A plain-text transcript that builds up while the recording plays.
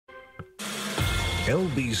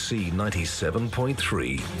LBC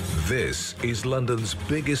 97.3. This is London's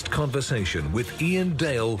biggest conversation with Iain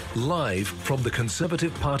Dale, live from the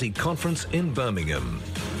Conservative Party conference in Birmingham.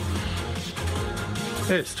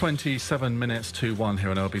 It's 27 minutes to 1 here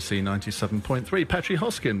on LBC 97.3. Petri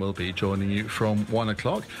Hoskin will be joining you from 1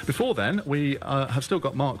 o'clock. Before then, we have still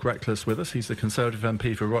got Mark Reckless with us. He's the Conservative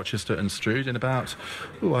MP for Rochester and Stroud. In about,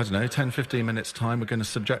 10, 15 minutes' time, we're going to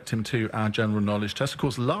subject him to our general knowledge test. Of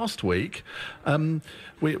course, last week,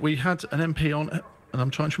 we had an MP on... And I'm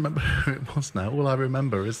trying to remember who it was now. All I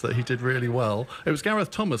remember is that he did really well. It was Gareth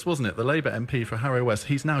Thomas, wasn't it? The Labour MP for Harrow West.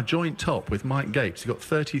 He's now joint top with Mike Gapes. He got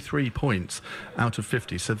 33 points out of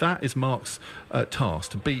 50. So that is Mark's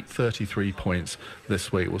task, to beat 33 points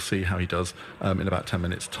this week. We'll see how he does in about 10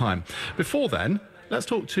 minutes' time. Before then, let's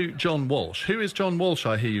talk to John Walsh. Who is John Walsh,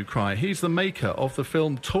 I hear you cry? He's the maker of the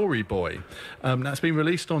film Toryboy. That's been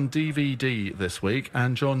released on DVD this week,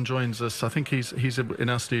 and John joins us. I think he's in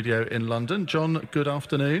our studio in London. John, good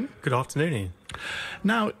afternoon. Good afternoon, Ian.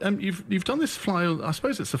 Now, you've done this I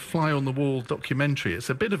suppose it's a fly-on-the-wall documentary. It's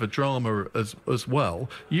a bit of a drama as well.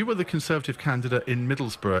 You were the Conservative candidate in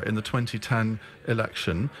Middlesbrough in the 2010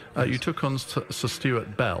 election. Yes. You took on Sir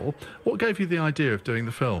Stuart Bell. What gave you the idea of doing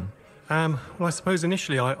the film? Well, I suppose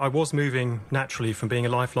initially I was moving naturally from being a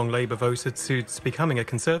lifelong Labour voter to becoming a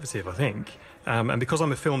Conservative, I think. And because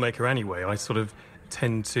I'm a filmmaker anyway, I sort of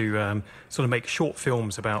tend to make short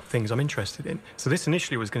films about things I'm interested in. So this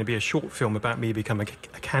initially was going to be a short film about me becoming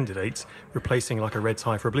a candidate, replacing like a red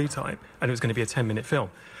tie for a blue tie, and it was going to be a 10-minute film.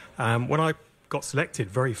 When I got selected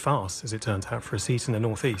very fast, as it turned out, for a seat in the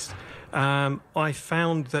North East, I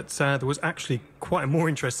found that there was actually quite a more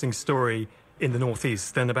interesting story in the North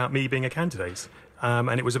East than about me being a candidate.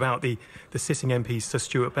 And it was about the sitting MP, Sir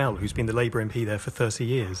Stuart Bell, who's been the Labour MP there for 30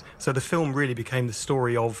 years. So the film really became the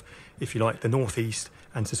story of, if you like, the North East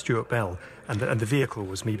and Sir Stuart Bell, and the vehicle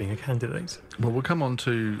was me being a candidate. Well, we'll come on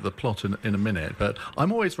to the plot in a minute, but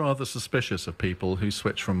I'm always rather suspicious of people who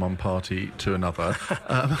switch from one party to another.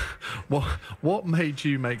 What made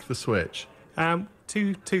you make the switch?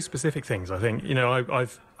 Two specific things, I think. You know,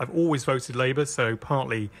 I've always voted Labour, so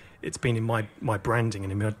partly it's been in my branding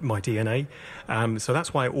and in my DNA. So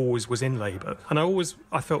that's why I always was in Labour. And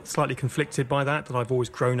I felt slightly conflicted by that I've always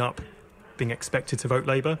grown up being expected to vote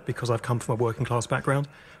Labour because I've come from a working class background.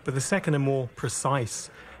 But the second and more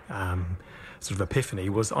precise sort of epiphany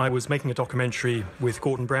was I was making a documentary with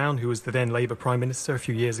Gordon Brown, who was the then Labour Prime Minister a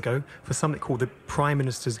few years ago, for something called the Prime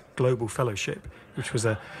Minister's Global Fellowship, which was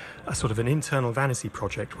a sort of an internal vanity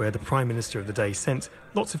project where the Prime Minister of the day sent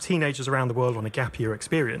lots of teenagers around the world on a gap year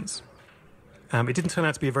experience. It didn't turn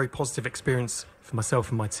out to be a very positive experience for myself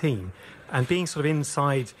and my team. And being sort of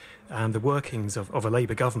inside the workings of a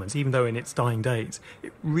Labour government, even though in its dying days,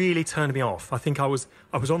 it really turned me off. I think I was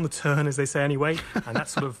on the turn, as they say anyway, and that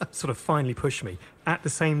sort of finally pushed me. At the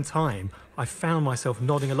same time, I found myself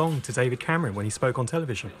nodding along to David Cameron when he spoke on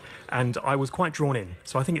television, and I was quite drawn in.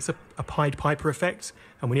 So I think it's a Pied Piper effect.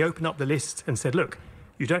 And when he opened up the list and said, look,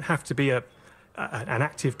 you don't have to be an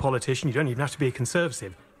active politician, you don't even have to be a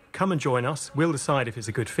Conservative. Come and join us, we'll decide if it's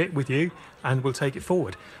a good fit with you, and we'll take it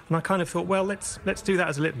forward. And I kind of thought, well, let's do that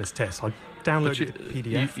as a litmus test. I downloaded the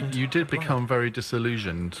PDF. You did become very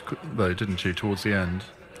disillusioned, though, didn't you, towards the end?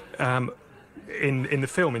 In the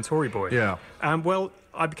film, in Toryboy? Yeah. Well,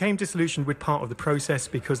 I became disillusioned with part of the process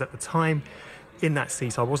because at the time, in that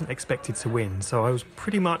seat, I wasn't expected to win. So I was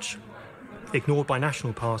pretty much ignored by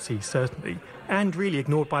National Party, certainly, and really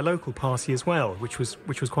ignored by local party as well, which was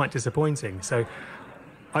quite disappointing. So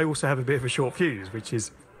I also have a bit of a short fuse, which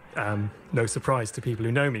is no surprise to people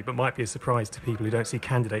who know me, but might be a surprise to people who don't see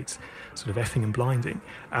candidates sort of effing and blinding.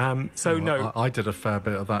 I did a fair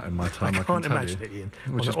bit of that in my time, I can't can tell imagine you. it, Ian.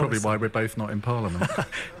 Which is probably why we're both not in Parliament.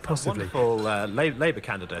 Possibly. A wonderful Labour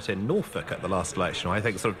candidate in Norfolk at the last election, I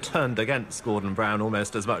think, sort of turned against Gordon Brown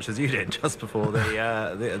almost as much as you did just before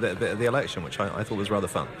the election, which I thought was rather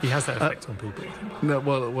fun. He has that effect on people, I think. No,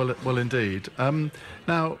 well, indeed.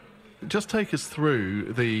 Now, just take us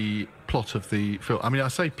through the plot of the film. I mean, I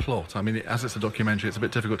say plot. I mean, as it's a documentary, it's a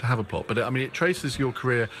bit difficult to have a plot. But it traces your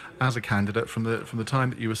career as a candidate from the time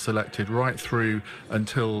that you were selected right through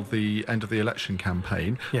until the end of the election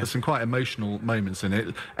campaign. Yes. There's some quite emotional moments in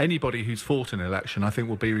it. Anybody who's fought an election, I think,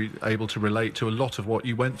 will be able to relate to a lot of what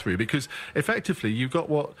you went through, because effectively you got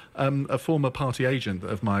what a former party agent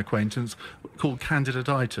of my acquaintance called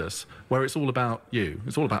candidatitis, where it's all about you.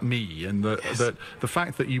 It's all about me, and the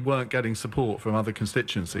fact that you weren't getting support from other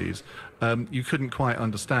constituencies. You couldn't quite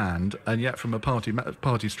understand, and yet from a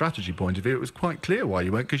party strategy point of view, it was quite clear why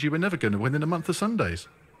you weren't, because you were never going to win in a month of Sundays.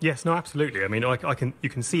 Yes, no, absolutely. I mean, you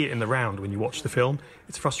can see it in the round when you watch the film.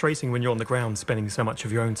 It's frustrating when you're on the ground spending so much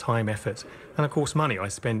of your own time, effort, and of course money. I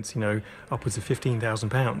spent, upwards of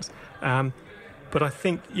 £15,000. But I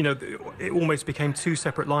think, it almost became two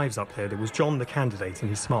separate lives up there. There was John, the candidate, in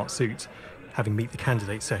his smart suit, having meet the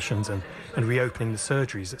candidate sessions and reopening the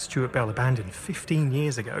surgeries that Stuart Bell abandoned 15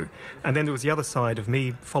 years ago. And then there was the other side of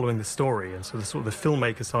me following the story, and sort of the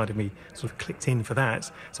filmmaker side of me sort of clicked in for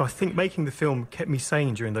that. So I think making the film kept me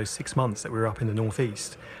sane during those 6 months that we were up in the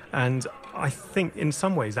northeast. And I think in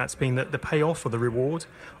some ways that's been the payoff or the reward.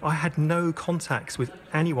 I had no contacts with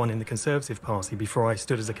anyone in the Conservative Party before I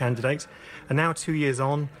stood as a candidate. And now 2 years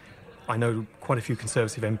on, I know quite a few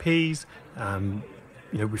Conservative MPs.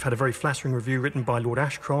 We've had a very flattering review written by Lord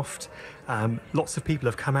Ashcroft. Lots of people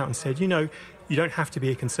have come out and said, you don't have to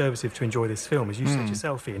be a Conservative to enjoy this film. As you said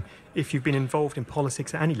yourself, Ian, if you've been involved in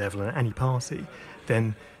politics at any level and at any party,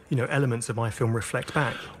 then, elements of my film reflect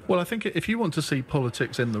back. Well, I think if you want to see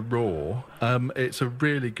politics in the raw, it's a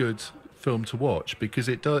really good film to watch because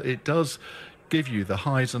it does give you the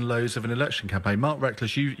highs and lows of an election campaign. Mark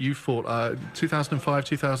Reckless, you fought 2005,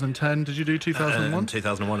 2010. Did you do 2001?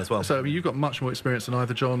 2001 as well. So you've got much more experience than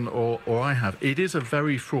either John or I have. It is a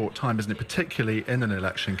very fraught time, isn't it? Particularly in an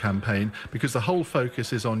election campaign, because the whole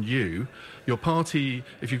focus is on you. Your party,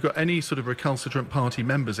 if you've got any sort of recalcitrant party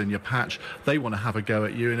members in your patch, they want to have a go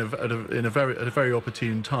at you at a very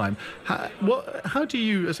opportune time. How do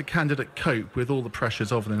you, as a candidate, cope with all the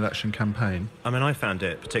pressures of an election campaign? I mean, I found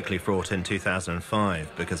it particularly fraught in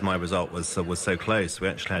 2005 because my result was so close. We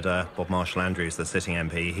actually had Bob Marshall-Andrews, the sitting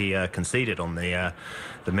MP. He conceded on the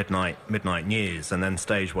midnight news and then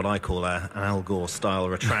staged what I call an Al Gore-style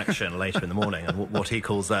retraction later in the morning, and what he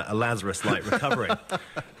calls a Lazarus-like recovery.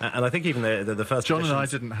 And I think even the first... John and I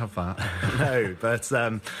didn't have that. No, but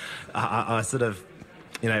I sort of...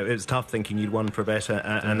 it was tough thinking you'd won for a bit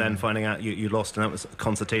and then finding out you lost, and that was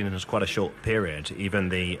concertina, and it was quite a short period. Even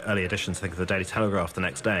the early editions, I think, of the Daily Telegraph the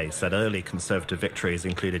next day said early Conservative victories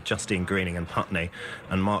included Justine Greening in Putney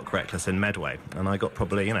and Mark Reckless in Medway. And I got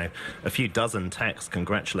probably, a few dozen texts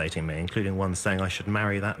congratulating me, including one saying I should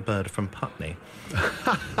marry that bird from Putney.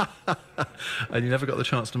 And you never got the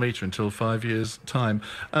chance to meet her until 5 years' time.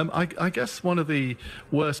 I guess one of the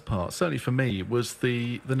worst parts, certainly for me, was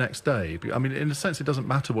the next day. I mean, in a sense, it doesn't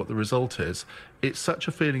matter what the result is. It's such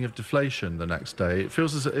a feeling of deflation the next day. It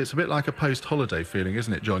feels it's a bit like a post-holiday feeling,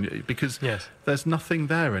 isn't it, John? Because yes, there's nothing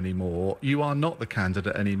there anymore. You are not the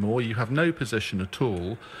candidate anymore. You have no position at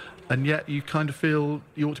all. And yet you kind of feel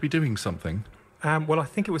you ought to be doing something. Well, I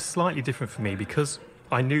think it was slightly different for me because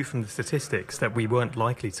I knew from the statistics that we weren't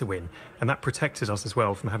likely to win, and that protected us as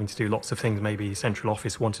well from having to do lots of things maybe Central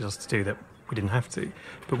Office wanted us to do that we didn't have to.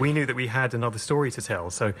 But we knew that we had another story to tell.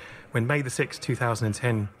 So when May the 6th,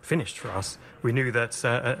 2010 finished for us, we knew that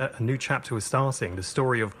a new chapter was starting, the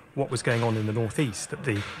story of what was going on in the northeast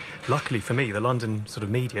that luckily for me, the London sort of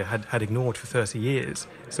media had ignored for 30 years.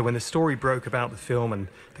 So when the story broke about the film and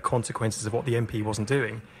the consequences of what the MP wasn't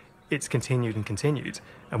doing, it's continued and continued,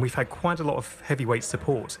 and we've had quite a lot of heavyweight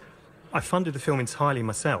support. I funded the film entirely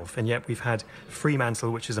myself, and yet we've had Fremantle,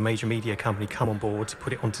 which is a major media company, come on board to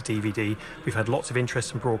put it onto DVD. We've had lots of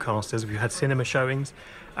interest from broadcasters. We've had cinema showings.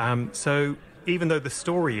 So even though the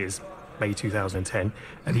story is May 2010,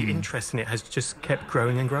 the interest in it has just kept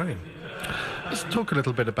growing and growing. Let's talk a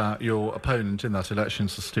little bit about your opponent in that election,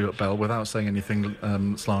 Sir Stuart Bell, without saying anything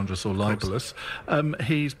slanderous or libellous.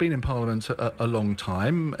 He's been in Parliament a long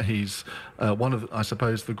time. He's one of, I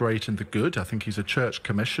suppose, the great and the good. I think he's a church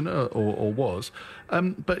commissioner, or was.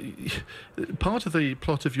 But part of the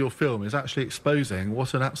plot of your film is actually exposing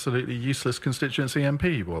what an absolutely useless constituency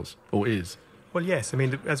MP he was, or is. Well, yes. I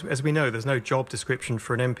mean, as we know, there's no job description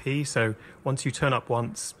for an MP, so once you turn up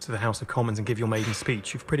once to the House of Commons and give your maiden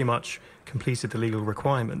speech, you've pretty much completed the legal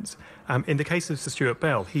requirements. In the case of Sir Stuart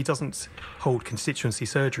Bell, he doesn't hold constituency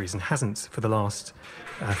surgeries and hasn't for the last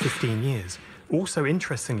 15 years. Also,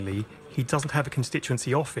 interestingly, he doesn't have a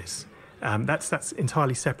constituency office. That's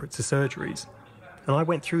entirely separate to surgeries. And I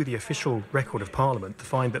went through the official record of Parliament to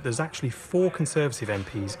find that there's actually 4 Conservative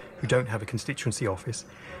MPs who don't have a constituency office,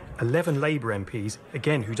 11 Labour MPs,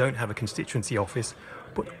 again, who don't have a constituency office,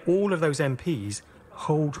 but all of those MPs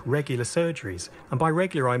hold regular surgeries. And by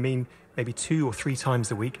regular, I mean maybe 2 or 3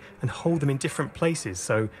 times a week, and hold them in different places.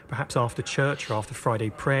 So perhaps after church or after Friday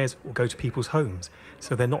prayers, or go to people's homes.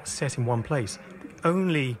 So they're not set in one place. The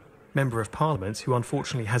only Member of Parliament who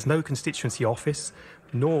unfortunately has no constituency office,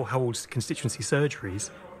 nor holds constituency surgeries,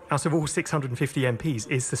 out of all 650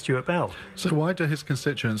 MPs, is Sir Stuart Bell. So why do his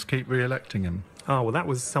constituents keep re-electing him? Oh, well, that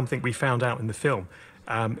was something we found out in the film.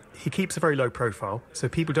 He keeps a very low profile, so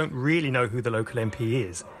people don't really know who the local MP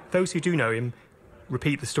is. Those who do know him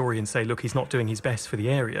repeat the story and say, look, he's not doing his best for the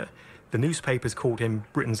area. The newspapers called him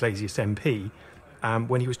Britain's laziest MP.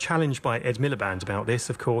 When he was challenged by Ed Miliband about this,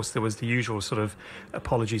 of course, there was the usual sort of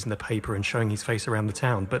apologies in the paper and showing his face around the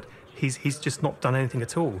town, but he's just not done anything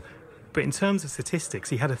at all. But in terms of statistics,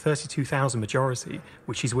 he had a 32,000 majority,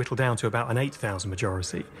 which he's whittled down to about an 8,000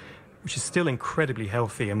 majority, which is still incredibly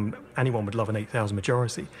healthy, and anyone would love an 8,000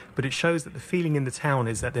 majority. But it shows that the feeling in the town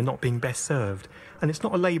is that they're not being best served. And it's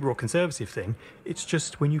not a Labour or Conservative thing, it's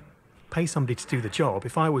just when you pay somebody to do the job.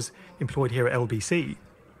 If I was employed here at LBC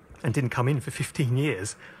and didn't come in for 15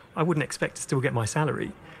 years, I wouldn't expect to still get my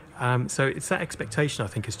salary. So it's that expectation, I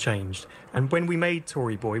think, has changed. And when we made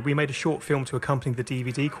ToryBoy, we made a short film to accompany the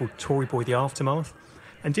DVD called ToryBoy The Aftermath.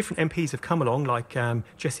 And different MPs have come along, like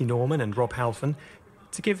Jesse Norman and Rob Halfon,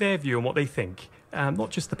 to give their view on what they think.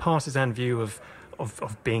 Not just the partisan view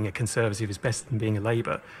of being a Conservative is better than being a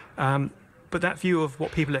Labour, but that view of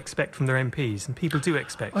what people expect from their MPs, and people do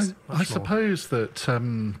expect much I more. suppose that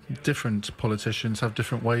different politicians have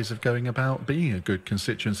different ways of going about being a good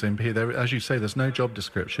constituency MP. There, as you say, there's no job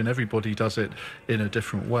description. Everybody does it in a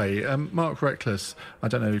different way. Mark Reckless, I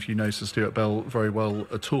don't know if you know Sir Stuart Bell very well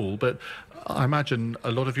at all, but I imagine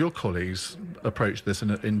a lot of your colleagues approach this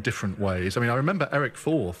in different ways. I mean, I remember Eric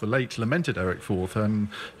Forth, the late lamented Eric Forth,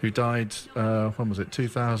 who died, when was it,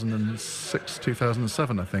 2006,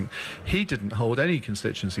 2007, I think. He didn't hold any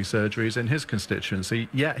constituency surgeries in his constituency,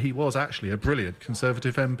 yet he was actually a brilliant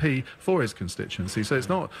Conservative MP for his constituency. So it's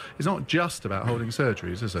not just about holding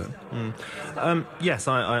surgeries, is it? Yes,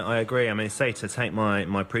 I agree. I mean, say, to take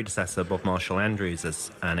my predecessor, Bob Marshall-Andrews, as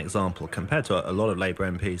an example, compared to a lot of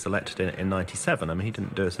Labour MPs elected in 97, I mean, he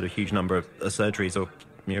didn't do a sort of huge number of surgeries or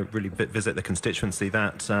really visit the constituency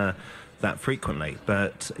that frequently,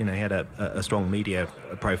 but he had a strong media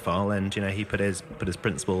profile, and he put his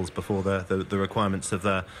principles before the requirements of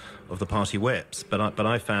the party whips. But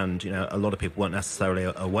I found a lot of people weren't necessarily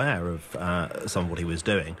aware of some of what he was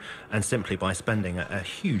doing, and simply by spending a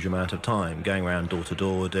huge amount of time going around door to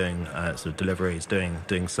door, doing sort of deliveries, doing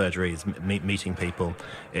surgeries, meeting people,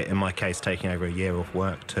 in my case taking over a year of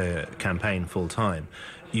work to campaign full time,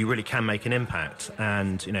 you really can make an impact.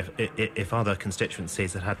 And if other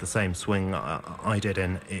constituencies had the same swing I did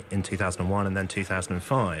in 2001 and then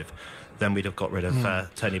 2005, then we'd have got rid of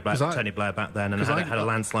Tony Blair back then, and had a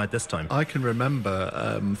landslide this time. I can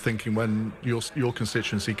remember thinking when your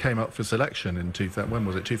constituency came up for selection in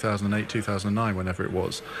 2008, 2009, whenever it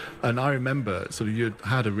was, and I remember sort of you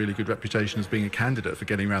had a really good reputation as being a candidate for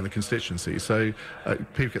getting around the constituency. So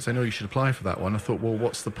people kept saying, "Oh, you should apply for that one." I thought, well,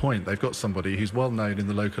 what's the point? They've got somebody who's well known in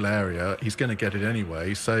the local area. He's going to get it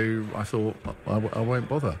anyway. So I thought I won't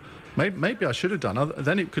bother. Maybe I should have done.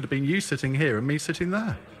 Then it could have been you sitting here and me sitting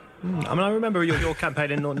there. I mean, I remember your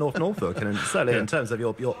campaign in North Norfolk, and certainly in terms of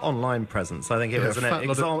your online presence, I think it was an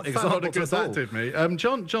example of good that did me.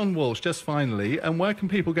 John Walsh, just finally, and where can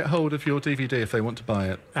people get hold of your DVD if they want to buy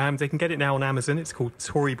it? They can get it now on Amazon. It's called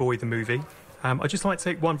ToryBoy The Movie. I'd just like to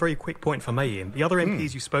take one very quick point, if I may, Ian. The other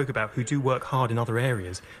MPs you spoke about who do work hard in other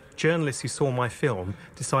areas, journalists who saw my film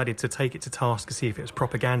decided to take it to task to see if it was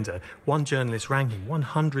propaganda. One journalist rang him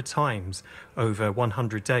 100 times over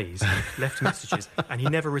 100 days, left messages, and he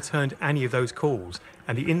never returned any of those calls.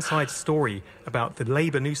 And the inside story about the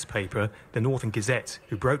Labour newspaper, the Northern Gazette,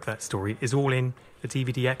 who broke that story, is all in the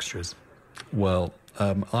DVD extras. Well,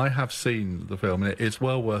 I have seen the film, and it's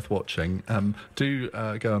well worth watching. Do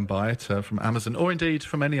go and buy it from Amazon, or indeed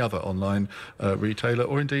from any other online retailer,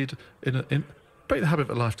 or indeed break the habit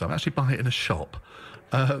of a lifetime. Actually buy it in a shop.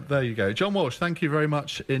 There you go. John Walsh, thank you very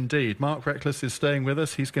much indeed. Mark Reckless is staying with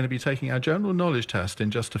us. He's going to be taking our general knowledge test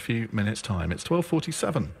in just a few minutes' time. It's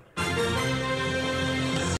 12:47.